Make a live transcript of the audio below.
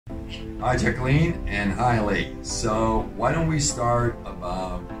Hi Jacqueline and hi Lee. So why don't we start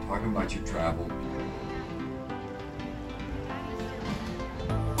about talking about your travel.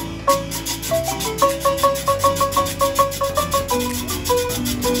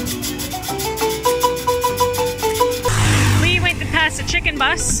 We went to pass a chicken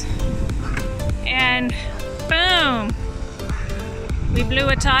bus and boom, we blew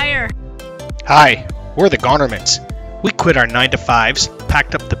a tire. Hi, we're the Gonermans. We quit our 9-to-5s,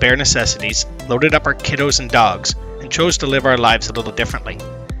 packed up the bare necessities, loaded up our kiddos and dogs, and chose to live our lives a little differently.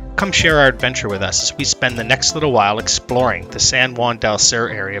 Come share our adventure with us as we spend the next little while exploring the San Juan del Sur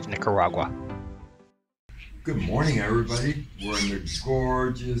area of Nicaragua. Good morning everybody. We're in the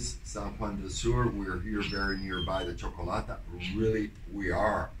gorgeous San Juan del Sur. We're here very nearby the Chocolata. Really, we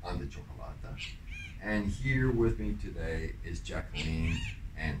are on the Chocolata. And here with me today is Jacqueline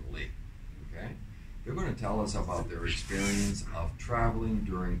and Lee. Okay? They're going to tell us about their experience of traveling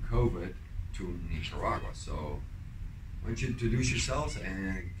during COVID to Nicaragua. So why don't you introduce yourselves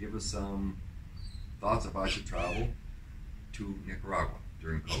and give us some thoughts about your travel to Nicaragua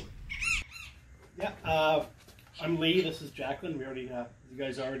during COVID. Yeah, I'm Lee. This is Jacqueline. We already, you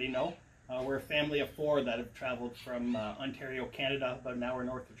guys already know. We're a family of 4 that have traveled from Ontario, Canada, about an hour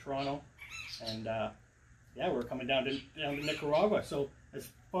north of Toronto, and yeah, we're coming down to Nicaragua. So as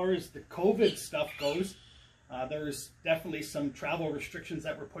far as the COVID stuff goes, there's definitely some travel restrictions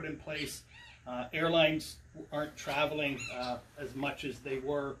that were put in place. Airlines aren't traveling as much as they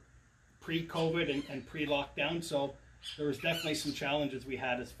were pre-COVID and pre-lockdown, so there was definitely some challenges we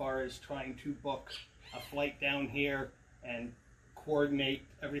had as far as trying to book a flight down here and coordinate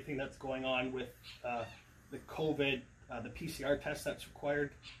everything that's going on with the COVID, the PCR test that's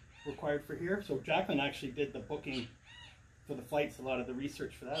required for here. So Jacqueline actually did the booking for the flights, a lot of the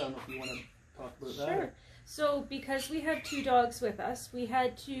research for that. I don't know if you want to talk about that. Sure. So because we had 2 dogs with us, we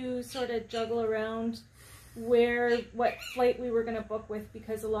had to sort of juggle around what flight we were going to book with,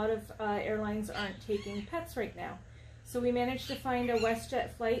 because a lot of airlines aren't taking pets right now. So we managed to find a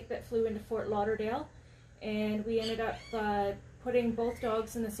WestJet flight that flew into Fort Lauderdale, and we ended up putting both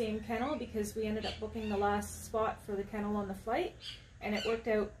dogs in the same kennel because we ended up booking the last spot for the kennel on the flight, and it worked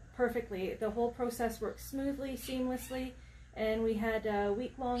out perfectly. The whole process worked smoothly, seamlessly, and we had a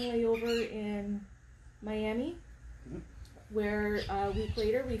week-long layover in Miami, where a week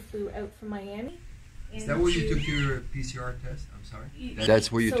later we flew out from Miami. Is that where you took your PCR test? I'm sorry?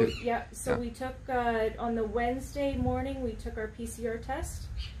 That's where you took? Yeah, so we took, on the Wednesday morning, we took our PCR test,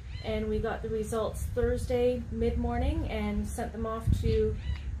 and we got the results Thursday mid-morning and sent them off to,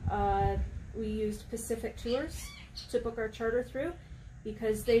 we used Pacific Tours to book our charter through,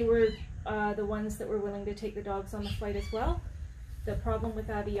 because they were the ones that were willing to take the dogs on the flight as well. The problem with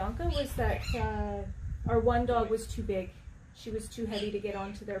Avianca was that our one dog was too big. She was too heavy to get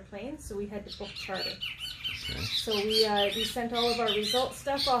onto their plane, so we had to book charter. Okay. So we sent all of our result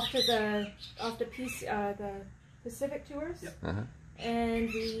stuff off to the Pacific Tours. Yep. And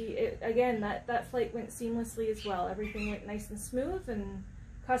again, that flight went seamlessly as well. Everything went nice and smooth, and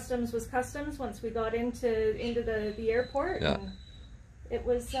customs was customs once we got into the airport. Yeah. And it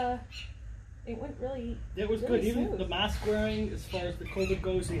was it went really. It was really good. Smooth. Even the mask wearing, as far as the COVID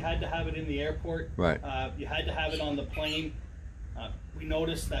goes, you had to have it in the airport. Right. You had to have it on the plane. We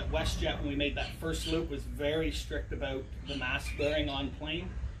noticed that WestJet, when we made that first loop, was very strict about the mask wearing on plane,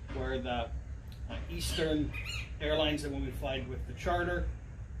 where the Eastern Airlines, that when we fly with the charter,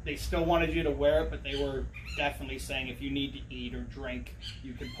 they still wanted you to wear it, but they were definitely saying if you need to eat or drink,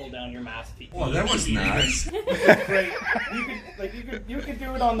 you could pull down your mask to eat. Oh, that was nice. Great. You could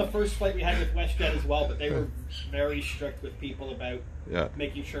do it on the first flight we had with WestJet as well, but they were very strict with people about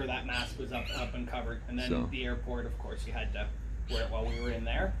making sure that mask was up and covered. And then the airport, of course, you had to wear it while we were in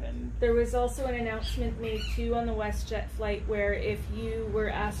there. And there was also an announcement made too on the WestJet flight where if you were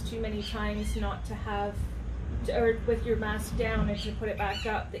asked too many times not to have, or with your mask down and to put it back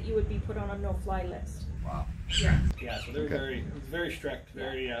up, that you would be put on a no-fly list. Wow. Yeah. Yeah. So they're it was very strict,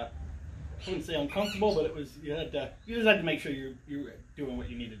 very. I wouldn't say uncomfortable, but it was. You just had to make sure you were doing what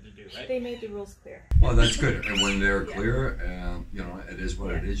you needed to do, right? They made the rules clear. Well, that's good. And when they're clear, you know, it is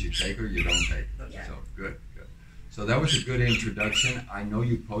what it is. You take or you don't take. So good. So that was a good introduction. I know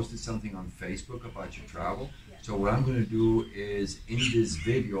you posted something on Facebook about your travel. So what I'm going to do is, in this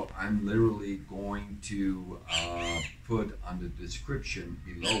video, I'm literally going to put on the description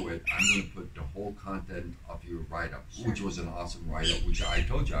below it, I'm going to put the whole content of your write-up, which was an awesome write-up, which I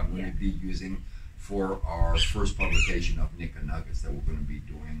told you I'm going to be using for our first publication of Nica Nuggets that we're going to be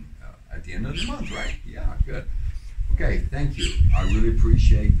doing at the end of the month, right? Yeah, good. Okay, thank you. I really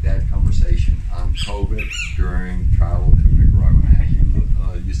appreciate that conversation on COVID during travel to Nicaragua. You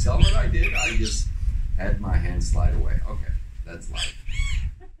You saw what I did? I just had my hand slide away. Okay, that's life.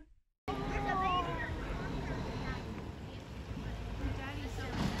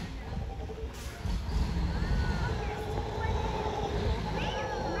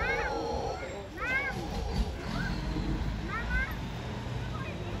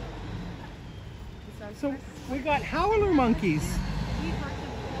 So we got howler monkeys.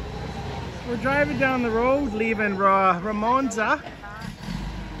 We're driving down the road leaving Ramonza,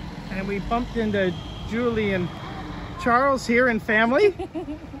 and we bumped into Julie and Charles here and family,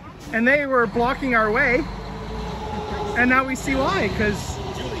 and they were blocking our way, and now we see why, because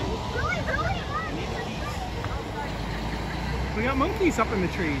we got monkeys up in the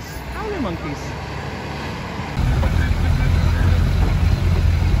trees, howler monkeys.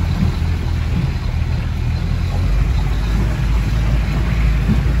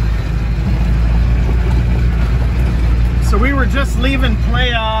 So we were just leaving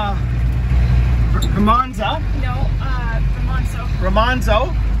Playa Ramonza. No,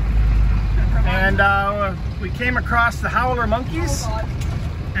 Ramonzo. And we came across the howler monkeys.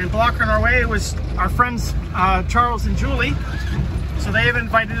 And blocking our way was our friends Charles and Julie. So they've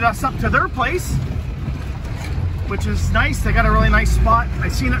invited us up to their place, which is nice. They got a really nice spot. I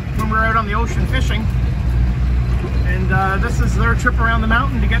seen it when we were out on the ocean fishing. And this is their trip around the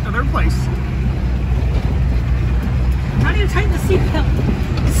mountain to get to their place. How do you tighten the seatbelt?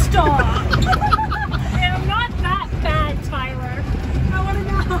 Stop! I'm not that bad, Tyler. I want to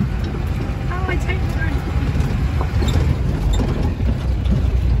know. How do I tighten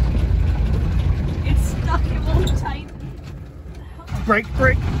it? It's stuck, it won't tighten. Brake,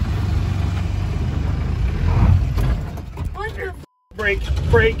 brake. What the Brake,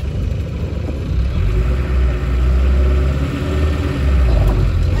 brake.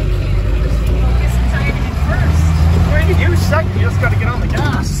 Use second, you just got to get on the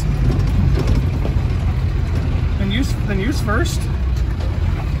gas. Then use first.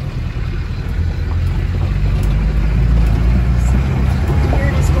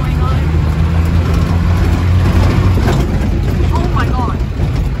 weird is going on? Oh my god.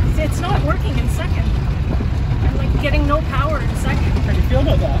 It's not working in second. I'm like getting no power in second. How do you feel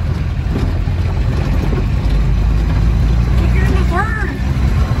about that? You're in the bird.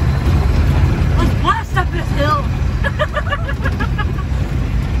 Let's blast up this hill.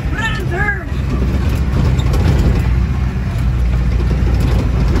 Run, bird.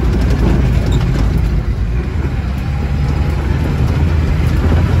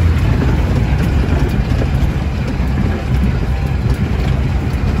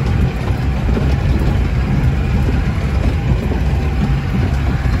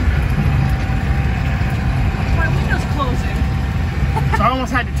 My window's closing. So I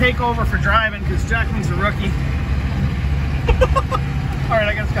almost had to take over for driving because Jacqueline's a rookie. Alright,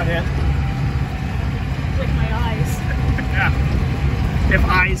 I just got hit. With my eyes. Yeah. If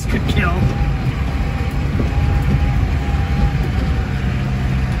eyes could kill.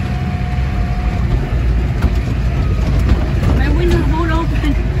 My window won't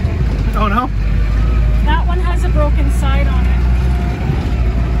open. Oh no? That one has a broken side on it.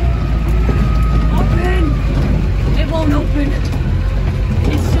 Open! It won't open.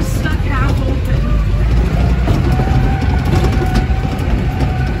 It's just stuck half open.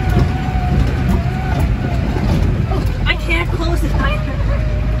 I can't close it either.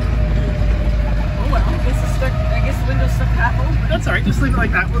 Oh well, I guess it's stuck. I guess the window's stuck half open. That's alright, just leave it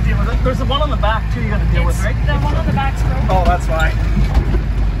like that. We'll deal with it. There's the one on the back too you gotta deal with, right? The one on the back's broken. Oh, that's why.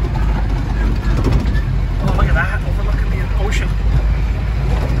 Oh, look at that. Overlooking the ocean.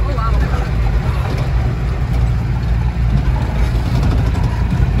 Oh wow.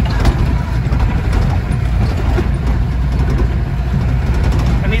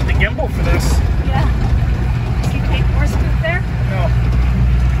 I need the gimbal for this. Yeah. Do you take more scoop there? No.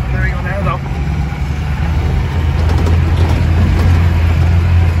 There you go now though.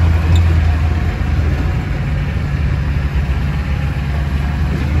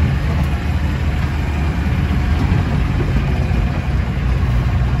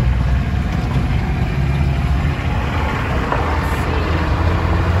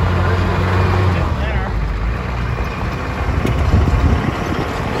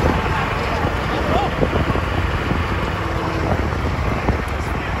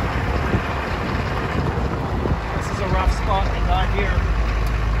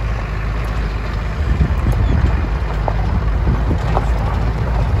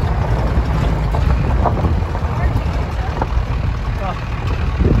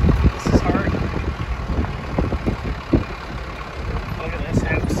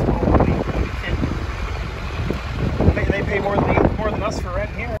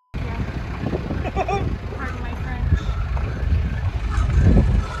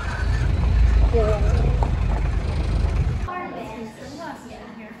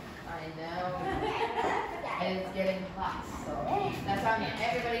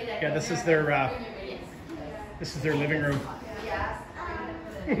 Yeah, this is their living room.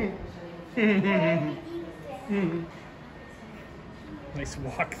 Nice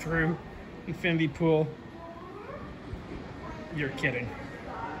walk through infinity pool. You're kidding.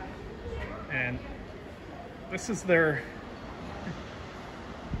 And this is their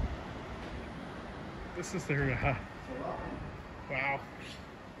wow.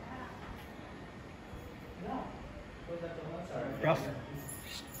 Rough.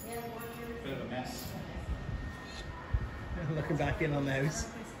 Bit of a mess. Looking back in on the house.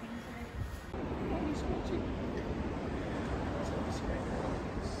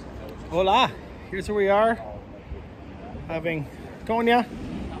 Hola, here's where we are, having Tonya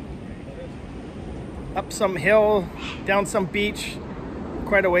up some hill, down some beach,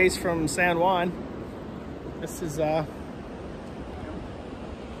 quite a ways from San Juan. This is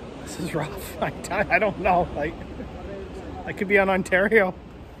rough. I don't know. Like, I could be on Ontario,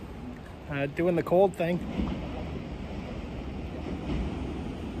 doing the cold thing.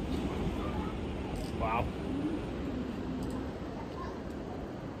 Wow.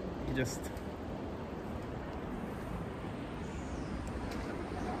 Just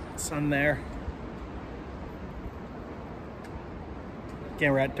sun there.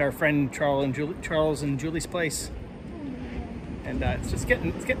 Again, we're at our friend Charles and Julie's place, and it's just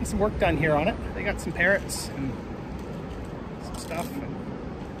getting some work done here on it. They got some parrots and some stuff. And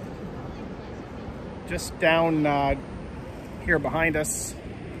just down here behind us,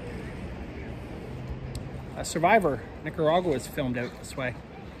 a Survivor Nicaragua was filmed out this way.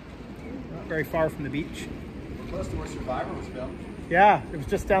 Not very far from the beach. Close to where Survivor was filmed. Yeah, it was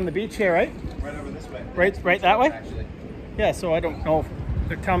just down the beach here, right? Right over this way. Right that way? Actually. Yeah, so I don't know.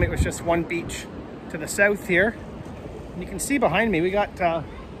 They're telling me it was just one beach to the south here. And you can see behind me, we got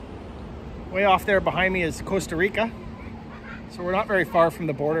way off there behind me is Costa Rica. So we're not very far from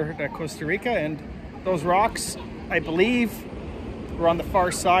the border to Costa Rica, and those rocks, I believe, were on the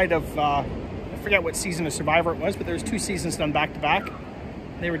far side of, I forget what season of Survivor it was, but there was 2 seasons done back to back.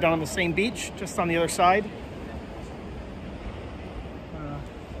 They were done on the same beach, just on the other side.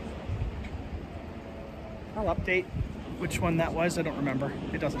 I'll update which one that was. I don't remember.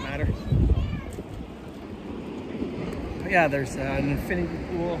 It doesn't matter. But yeah, there's an infinity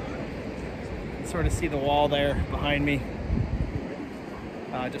pool. You can sort of see the wall there behind me.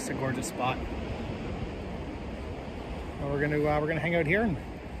 Just a gorgeous spot. Well, we're gonna hang out here, and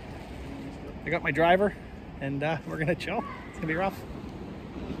I got my driver, and we're gonna chill. It's gonna be rough.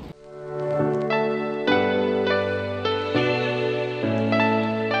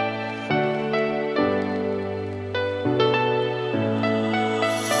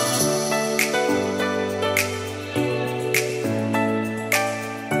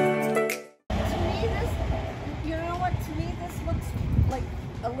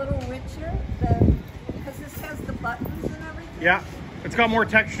 Yeah, it's got more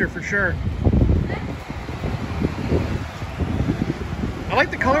texture for sure. I like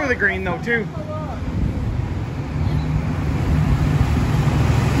the color of the green though too.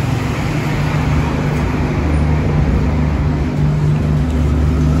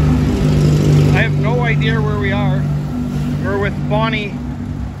 I have no idea where we are. We're with Bonnie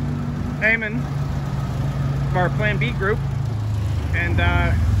Daemen of our Plan B group, and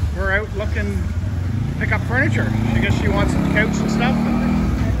we're out looking to pick up furniture. I guess she wants some couch and stuff.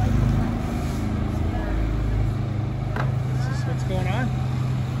 This is what's going on.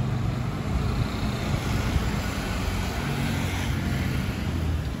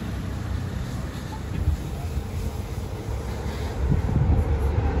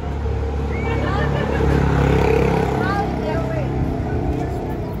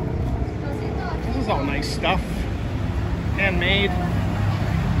 This is all nice stuff, handmade.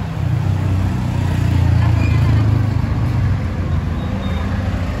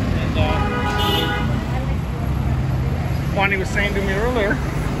 Bonnie was saying to me earlier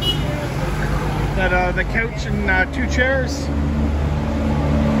that the couch and 2 chairs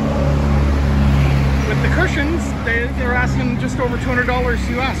with the cushions, they're asking just over $200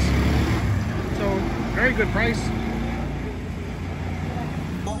 US. So very good price.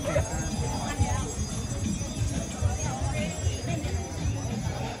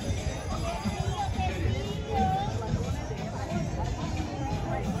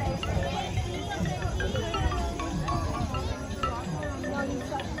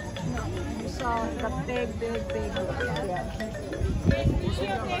 The big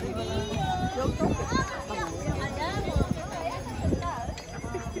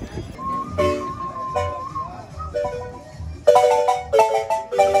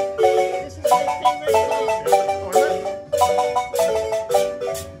This is my favorite song.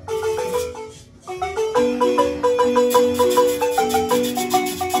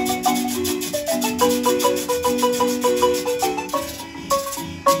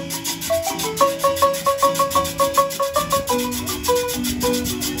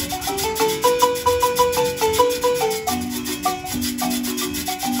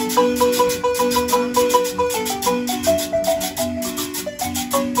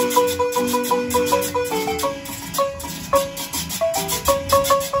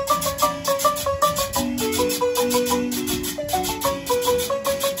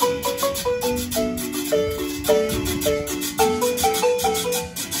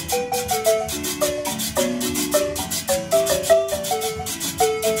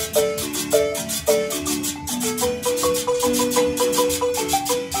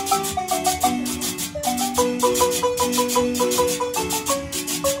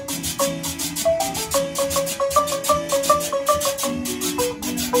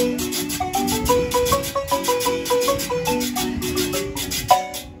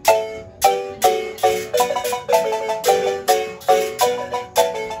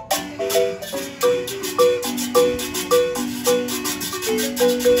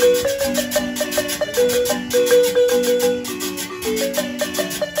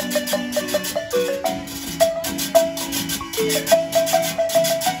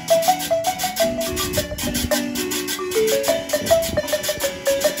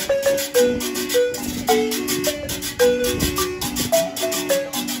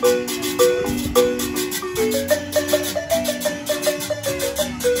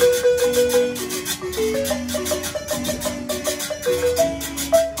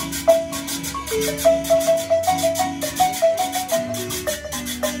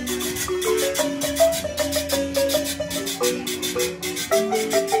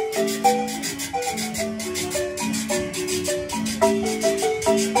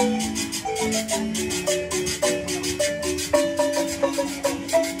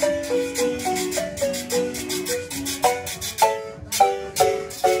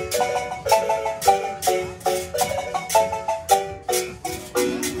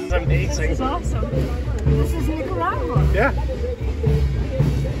 Amazing. This is awesome. This is Nicaragua. Yeah.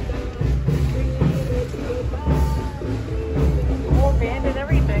 Whole band and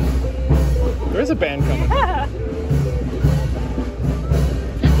everything. There is a band coming. Yeah.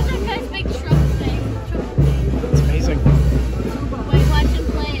 Look at that guy's big trumpet thing. It's amazing. Wait, watch him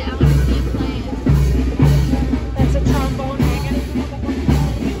play it. I want to see him play it. That's a trombone hanging.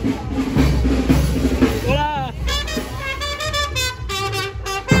 Hola.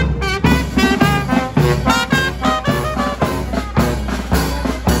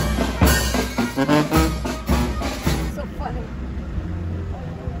 So funny.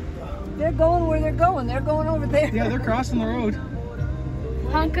 They're going where they're going. They're going over there. Yeah, they're crossing the road.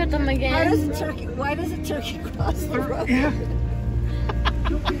 Honk at them Why again. does a turkey cross the road? Yeah.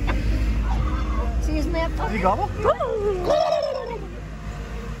 See, isn't that Did funny? you gobble?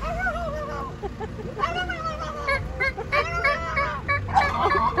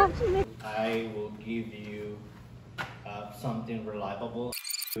 I will give you something reliable.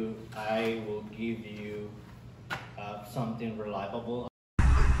 I will give you something reliable.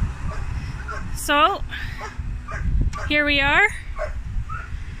 So, here we are,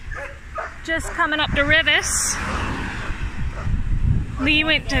 just coming up to Rivis. Lee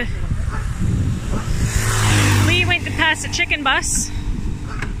went to pass a chicken bus,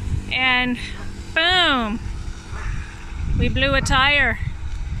 and boom, we blew a tire.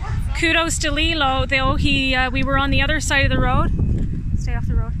 Kudos to Lilo, though we were on the other side of the road. Stay off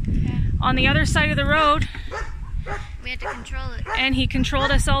the road. Okay. On the other side of the road. We had to control it. And he controlled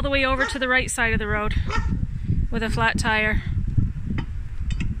us all the way over to the right side of the road with a flat tire.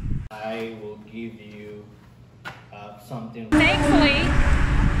 I will give you something. Thankfully,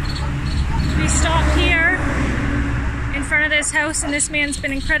 we stopped here in front of this house, and this man's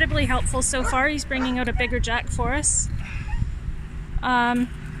been incredibly helpful so far. He's bringing out a bigger jack for us. We're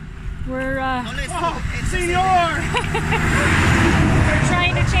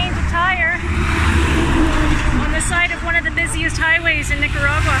trying to change a tire on the side of one of the busiest highways in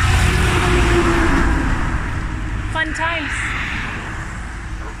Nicaragua. Fun times.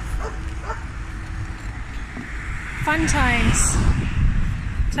 Fun times.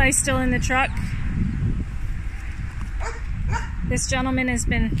 Ty's still in the truck. This gentleman has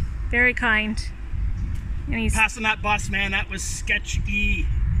been very kind. And he's Passing that bus, man, that was sketchy.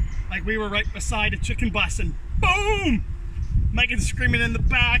 Like we were right beside a chicken bus and boom! Megan's screaming in the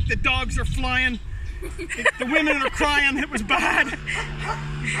back, the dogs are flying, the women are crying, it was bad.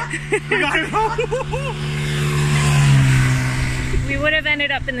 We would have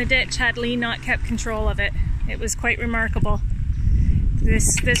ended up in the ditch had Lee not kept control of it. It was quite remarkable.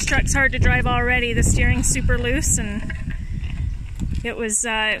 This truck's hard to drive already. The steering's super loose, and it was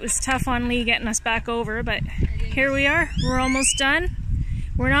tough on Lee getting us back over, but here we are. We're almost done.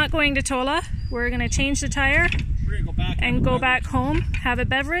 We're not going to Tola. We're going to change the tire and go back home, have a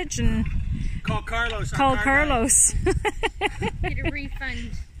beverage, and call Carlos. call Carlos. Get a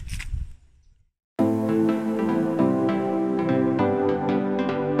refund.